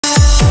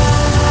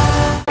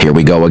Here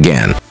we go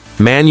again.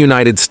 Man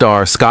United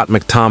star Scott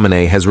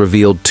McTominay has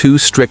revealed 2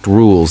 strict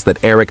rules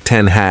that Erik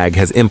ten Hag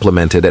has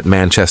implemented at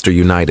Manchester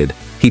United.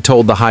 He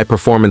told the High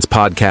Performance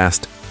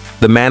podcast,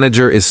 "The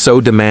manager is so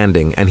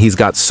demanding and he's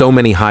got so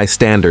many high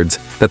standards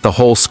that the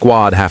whole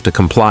squad have to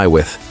comply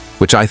with,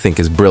 which I think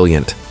is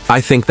brilliant.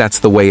 I think that's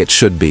the way it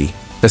should be,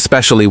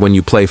 especially when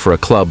you play for a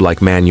club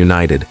like Man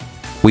United.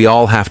 We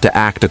all have to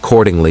act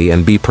accordingly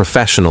and be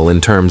professional in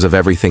terms of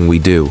everything we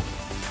do."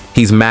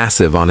 He's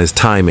massive on his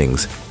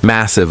timings,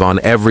 massive on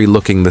every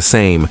looking the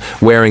same,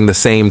 wearing the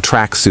same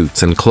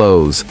tracksuits and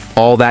clothes.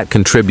 All that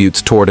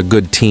contributes toward a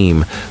good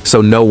team,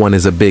 so no one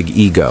is a big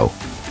ego.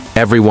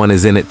 Everyone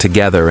is in it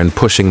together and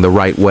pushing the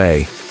right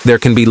way. There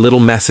can be little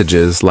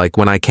messages, like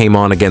when I came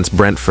on against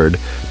Brentford,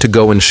 to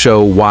go and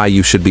show why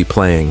you should be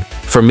playing.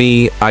 For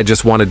me, I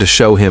just wanted to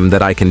show him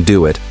that I can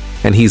do it.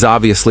 And he's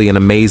obviously an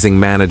amazing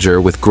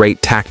manager with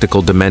great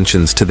tactical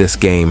dimensions to this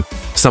game.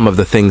 Some of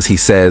the things he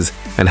says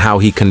and how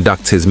he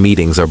conducts his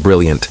meetings are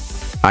brilliant.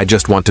 I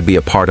just want to be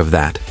a part of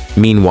that.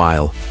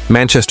 Meanwhile,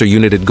 Manchester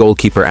United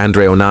goalkeeper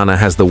Andre Onana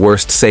has the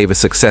worst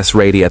save-a-success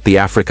rate at the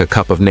Africa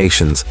Cup of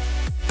Nations.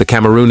 The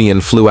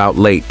Cameroonian flew out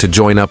late to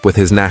join up with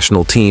his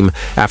national team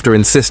after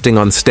insisting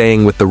on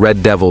staying with the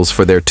Red Devils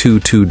for their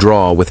 2-2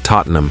 draw with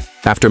Tottenham.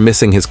 After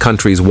missing his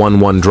country's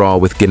 1-1 draw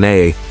with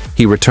Guinea,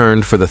 he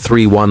returned for the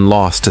 3-1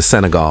 loss to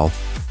Senegal.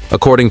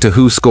 According to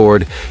Who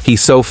Scored, he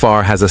so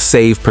far has a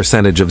save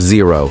percentage of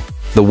 0,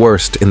 the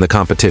worst in the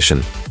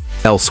competition.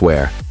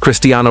 Elsewhere,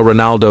 Cristiano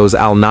Ronaldo's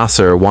Al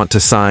Nassr want to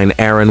sign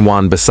Aaron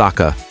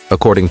Wan-Bissaka,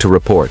 according to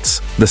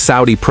reports. The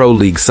Saudi Pro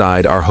League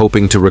side are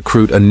hoping to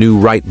recruit a new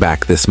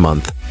right-back this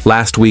month.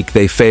 Last week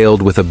they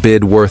failed with a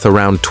bid worth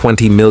around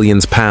 £20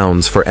 million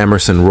for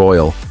Emerson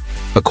Royal.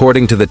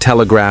 According to the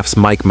Telegraph's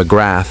Mike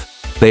McGrath,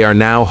 they are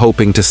now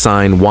hoping to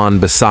sign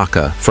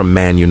Wan-Bissaka from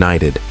Man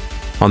United.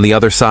 On the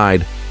other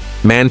side,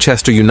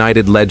 Manchester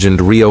United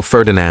legend Rio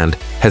Ferdinand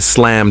has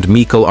slammed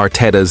Mikel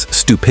Arteta's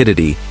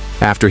stupidity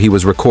after he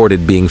was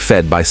recorded being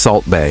fed by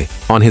Salt Bay.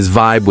 On his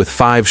Vibe with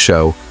 5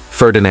 show,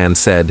 Ferdinand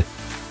said,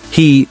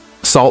 "He,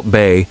 Salt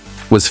Bay,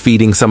 was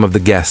feeding some of the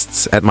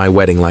guests at my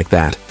wedding like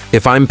that.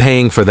 If I'm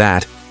paying for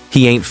that,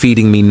 he ain't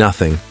feeding me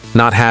nothing,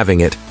 not having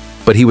it,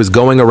 but he was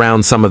going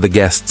around some of the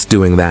guests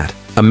doing that.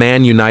 A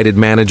Man United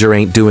manager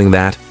ain't doing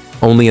that.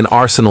 Only an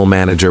Arsenal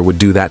manager would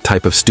do that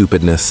type of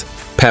stupidness.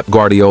 Pep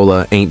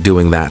Guardiola ain't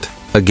doing that."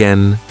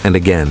 Again and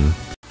again.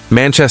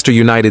 Manchester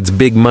United's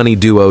big money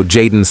duo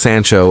Jadon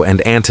Sancho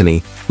and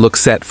Antony look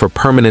set for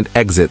permanent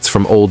exits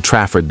from Old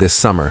Trafford this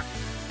summer,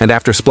 and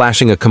after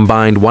splashing a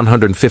combined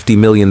 £150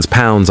 million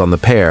on the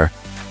pair,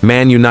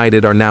 Man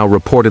United are now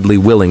reportedly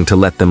willing to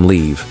let them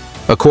leave.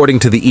 According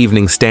to the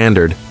Evening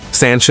Standard,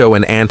 Sancho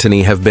and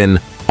Antony have been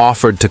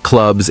offered to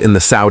clubs in the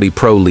Saudi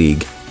Pro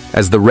League,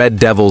 as the Red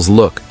Devils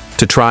look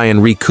to try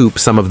and recoup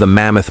some of the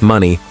mammoth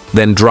money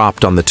then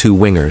dropped on the 2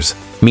 wingers.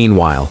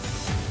 Meanwhile,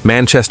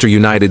 Manchester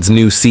United's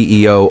new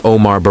CEO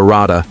Omar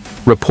Barada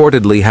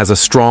reportedly has a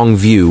strong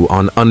view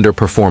on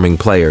underperforming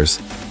players.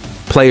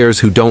 Players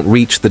who don't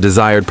reach the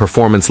desired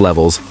performance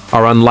levels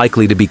are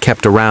unlikely to be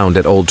kept around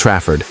at Old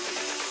Trafford.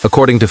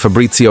 According to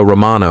Fabrizio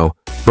Romano,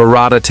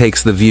 Barada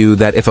takes the view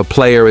that if a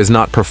player is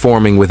not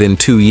performing within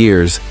 2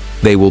 years,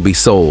 they will be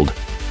sold.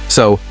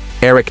 So,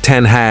 Erik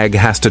ten Hag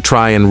has to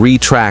try and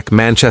retrack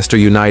Manchester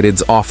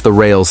United's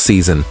off-the-rails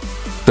season.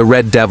 The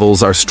Red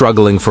Devils are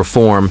struggling for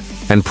form,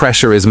 and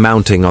pressure is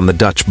mounting on the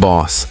Dutch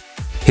boss.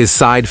 His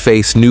side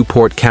face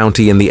Newport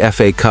County in the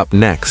FA Cup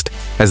next,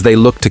 as they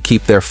look to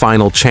keep their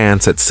final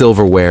chance at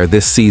silverware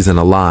this season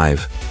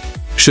alive.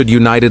 Should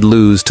United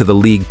lose to the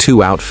League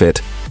Two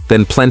outfit,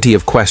 then plenty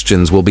of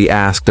questions will be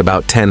asked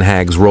about Ten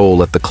Hag's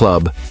role at the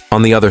club.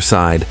 On the other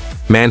side,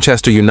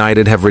 Manchester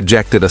United have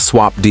rejected a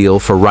swap deal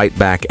for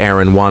right-back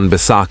Aaron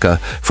Wan-Bissaka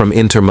from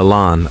Inter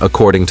Milan,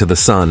 according to The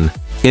Sun.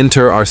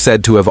 Inter are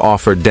said to have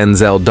offered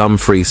Denzel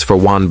Dumfries for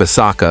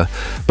Wan-Bissaka,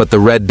 but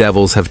the Red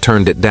Devils have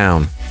turned it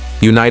down.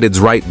 United's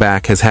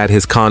right-back has had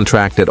his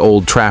contract at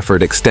Old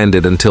Trafford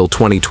extended until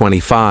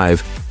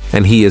 2025,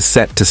 and he is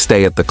set to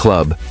stay at the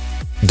club.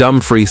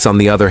 Dumfries, on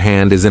the other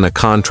hand, is in a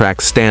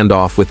contract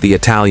standoff with the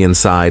Italian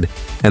side,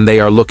 and they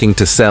are looking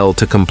to sell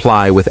to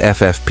comply with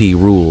FFP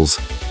rules.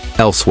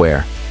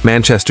 Elsewhere,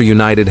 Manchester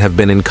United have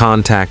been in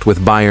contact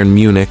with Bayern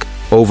Munich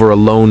over a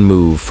loan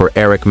move for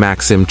Eric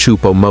Maxim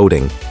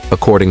Choupo-Moting,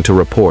 according to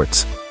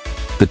reports.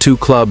 The 2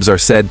 clubs are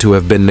said to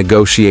have been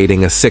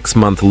negotiating a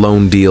 6-month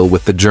loan deal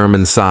with the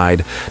German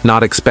side,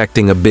 not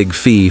expecting a big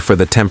fee for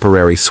the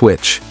temporary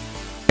switch.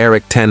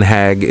 Erik ten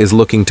Hag is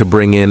looking to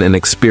bring in an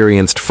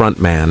experienced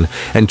frontman,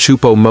 and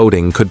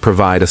Choupo-Moting could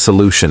provide a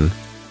solution.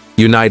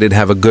 United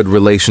have a good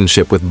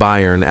relationship with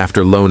Bayern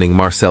after loaning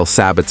Marcel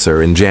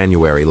Sabitzer in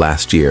January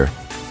last year.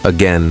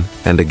 Again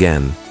and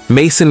again.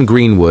 Mason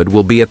Greenwood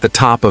will be at the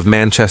top of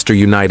Manchester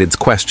United's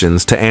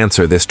questions to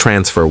answer this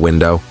transfer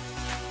window.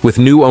 With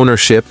new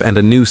ownership and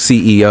a new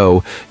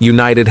CEO,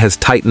 United has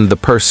tightened the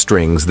purse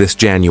strings this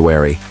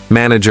January.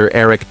 Manager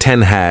Erik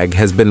ten Hag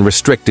has been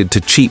restricted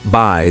to cheap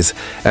buys,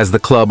 as the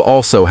club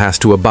also has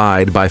to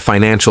abide by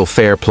financial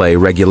fair play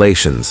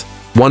regulations.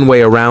 One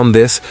way around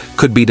this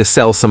could be to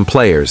sell some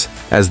players,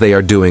 as they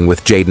are doing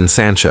with Jadon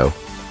Sancho.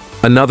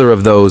 Another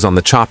of those on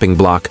the chopping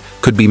block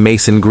could be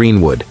Mason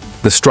Greenwood.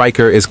 The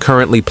striker is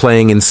currently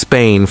playing in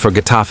Spain for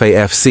Getafe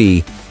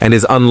FC and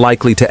is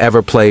unlikely to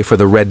ever play for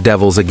the Red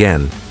Devils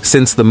again.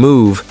 Since the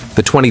move,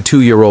 the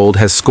 22-year-old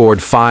has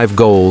scored 5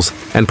 goals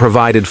and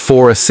provided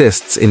 4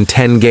 assists in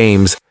 10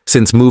 games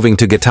since moving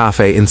to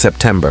Getafe in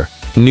September.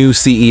 New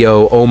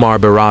CEO Omar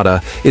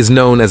Berrada is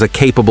known as a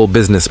capable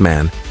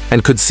businessman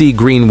and could see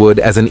Greenwood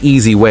as an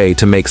easy way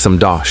to make some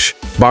dosh.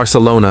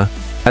 Barcelona,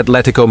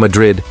 Atletico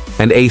Madrid,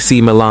 and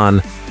AC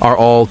Milan are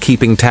all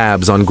keeping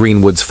tabs on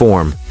Greenwood's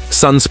form.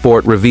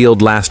 Sunsport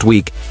revealed last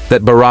week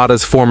that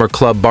Berrada's former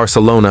club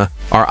Barcelona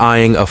are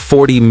eyeing a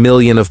 £40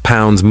 million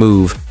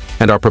move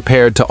and are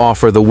prepared to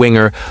offer the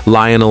winger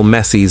Lionel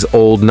Messi's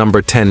old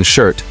number 10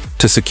 shirt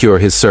to secure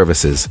his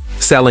services.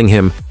 Selling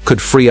him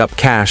could free up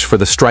cash for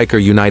the striker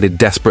United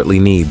desperately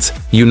needs.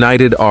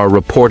 United are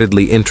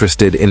reportedly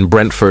interested in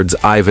Brentford's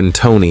Ivan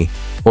Toney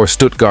or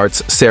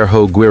Stuttgart's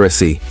Sergio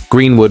Guirassy.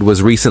 Greenwood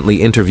was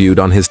recently interviewed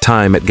on his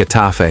time at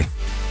Getafe.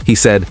 He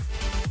said,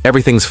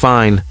 "Everything's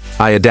fine.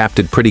 I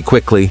adapted pretty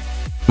quickly.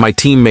 My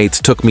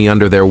teammates took me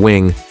under their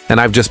wing, and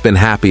I've just been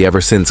happy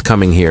ever since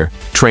coming here,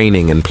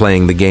 training and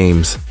playing the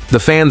games. The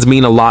fans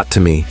mean a lot to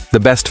me. The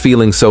best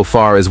feeling so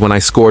far is when I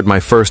scored my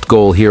first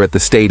goal here at the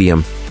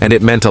stadium, and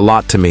it meant a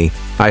lot to me.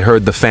 I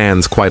heard the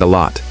fans quite a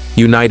lot."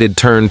 United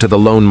turned to the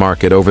loan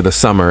market over the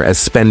summer as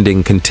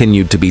spending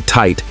continued to be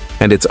tight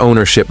and its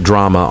ownership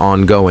drama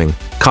ongoing.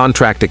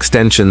 Contract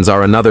extensions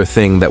are another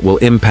thing that will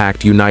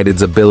impact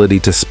United's ability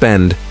to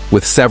spend,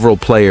 with several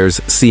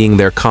players seeing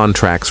their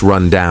contracts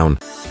run down.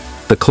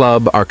 The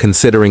club are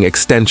considering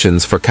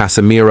extensions for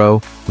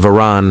Casemiro,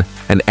 Varane,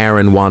 and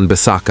Aaron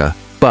Wan-Bissaka.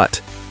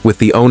 But, with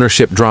the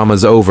ownership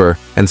dramas over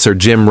and Sir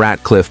Jim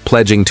Ratcliffe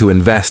pledging to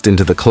invest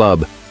into the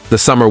club, the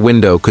summer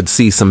window could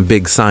see some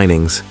big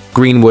signings.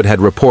 Greenwood had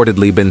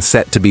reportedly been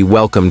set to be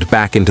welcomed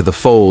back into the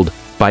fold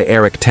by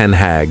Erik ten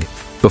Hag,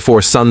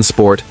 before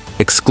Sunsport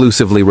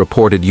exclusively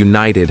reported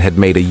United had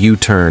made a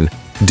U-turn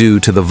due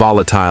to the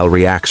volatile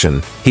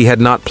reaction. He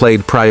had not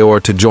played prior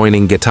to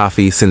joining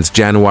Getafe since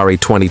January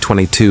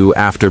 2022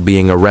 after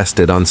being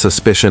arrested on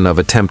suspicion of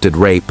attempted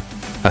rape,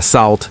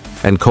 assault,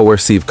 and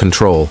coercive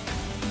control.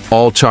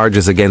 All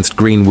charges against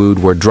Greenwood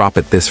were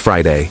dropped this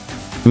Friday.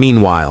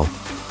 Meanwhile,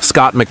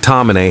 Scott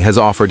Mctomminay has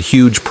offered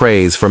huge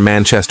praise for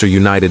Manchester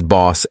United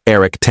boss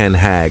Erik ten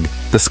Hag.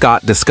 The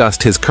Scot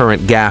discussed his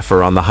current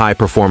gaffer on the High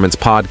Performance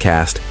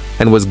podcast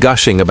and was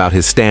gushing about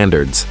his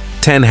standards.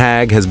 Ten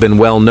Hag has been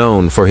well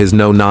known for his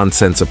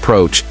no-nonsense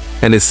approach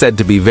and is said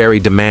to be very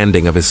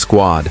demanding of his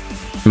squad.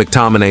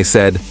 Mctomminay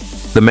said,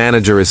 "The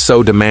manager is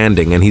so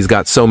demanding and he's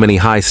got so many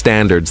high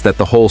standards that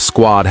the whole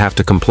squad have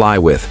to comply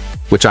with,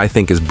 which I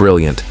think is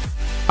brilliant.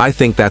 I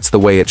think that's the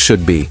way it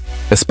should be,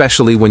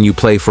 especially when you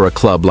play for a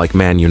club like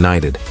Man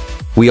United.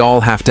 We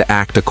all have to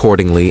act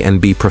accordingly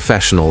and be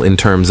professional in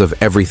terms of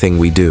everything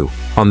we do."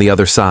 On the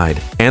other side,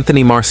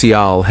 Anthony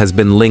Martial has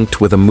been linked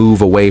with a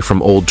move away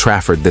from Old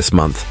Trafford this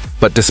month.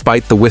 But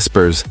despite the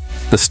whispers,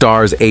 the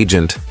star's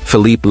agent,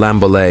 Philippe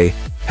Lambolet,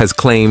 has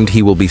claimed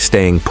he will be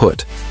staying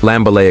put.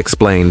 Lambolet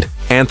explained,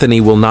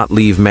 "Anthony will not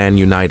leave Man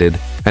United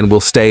and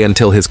will stay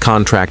until his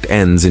contract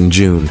ends in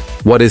June.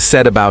 What is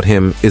said about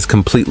him is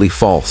completely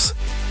false.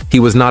 He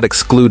was not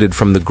excluded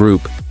from the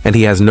group, and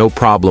he has no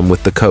problem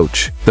with the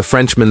coach." The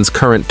Frenchman's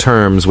current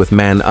terms with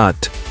Man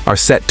Ut are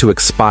set to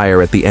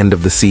expire at the end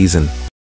of the season.